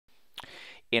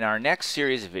In our next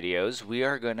series of videos, we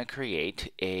are going to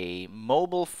create a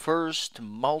mobile-first,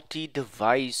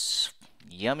 multi-device,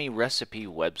 yummy recipe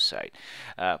website.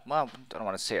 Well, I don't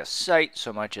want to say a site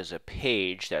so much as a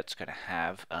page that's going to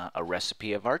have a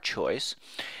recipe of our choice.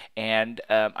 And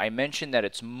I mentioned that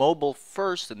it's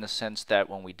mobile-first in the sense that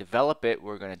when we develop it,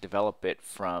 we're going to develop it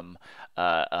from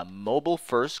a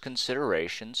mobile-first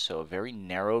consideration, so a very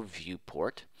narrow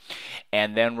viewport.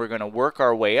 And then we're going to work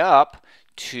our way up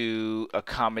to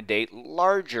accommodate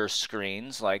larger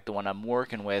screens like the one I'm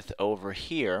working with over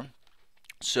here.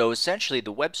 So essentially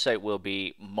the website will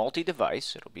be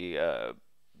multi-device. It'll be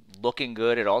looking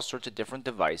good at all sorts of different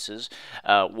devices.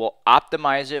 We'll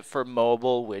optimize it for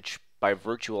mobile, which by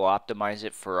virtue will optimize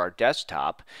it for our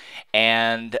desktop.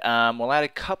 And we'll add a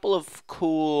couple of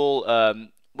cool,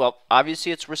 well,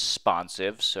 obviously it's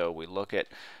responsive, so we look at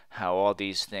how all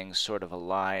these things sort of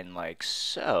align like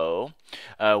so.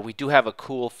 We do have a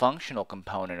cool functional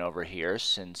component over here,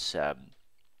 since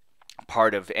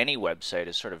part of any website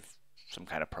is sort of some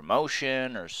kind of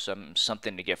promotion or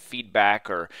something to get feedback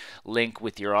or link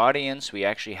with your audience. We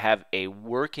actually have a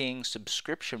working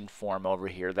subscription form over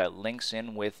here that links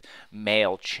in with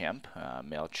MailChimp.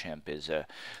 MailChimp is a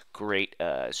great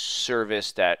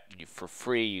service that for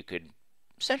free you could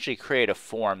essentially create a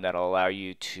form that'll allow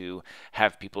you to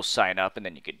have people sign up, and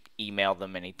then you could email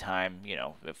them anytime. You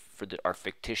know, for our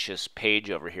fictitious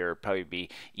page over here, it'd probably be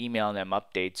emailing them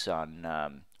updates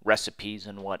on recipes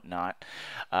and whatnot.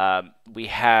 We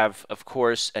have, of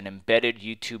course, an embedded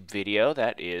YouTube video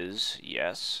that is,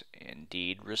 yes,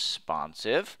 indeed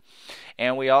responsive.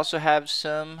 And we also have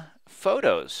some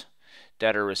photos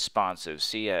that are responsive.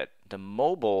 See, at the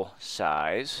mobile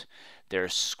size, they're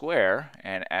square,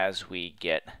 and as we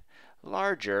get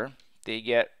larger, they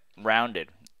get rounded.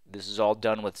 This is all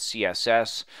done with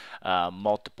CSS,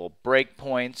 multiple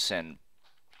breakpoints, and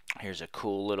here's a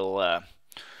cool little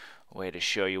way to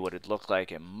show you what it'd look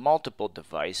like in multiple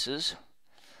devices.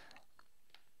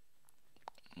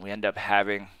 We end up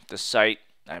having the site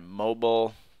and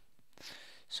mobile,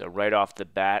 so right off the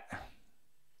bat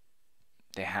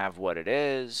they have what it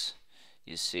is.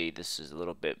 You see this is a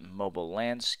little bit mobile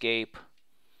landscape,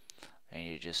 and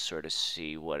you just sort of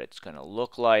see what it's going to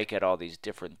look like at all these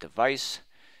different device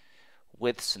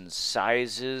widths and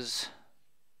sizes.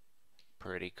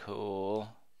 Pretty cool.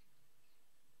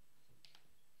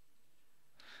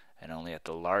 And only at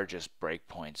the largest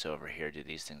breakpoints over here do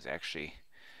these things actually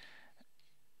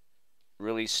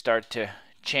really start to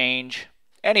change.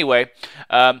 Anyway,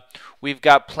 we've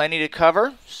got plenty to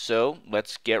cover, so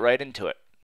let's get right into it.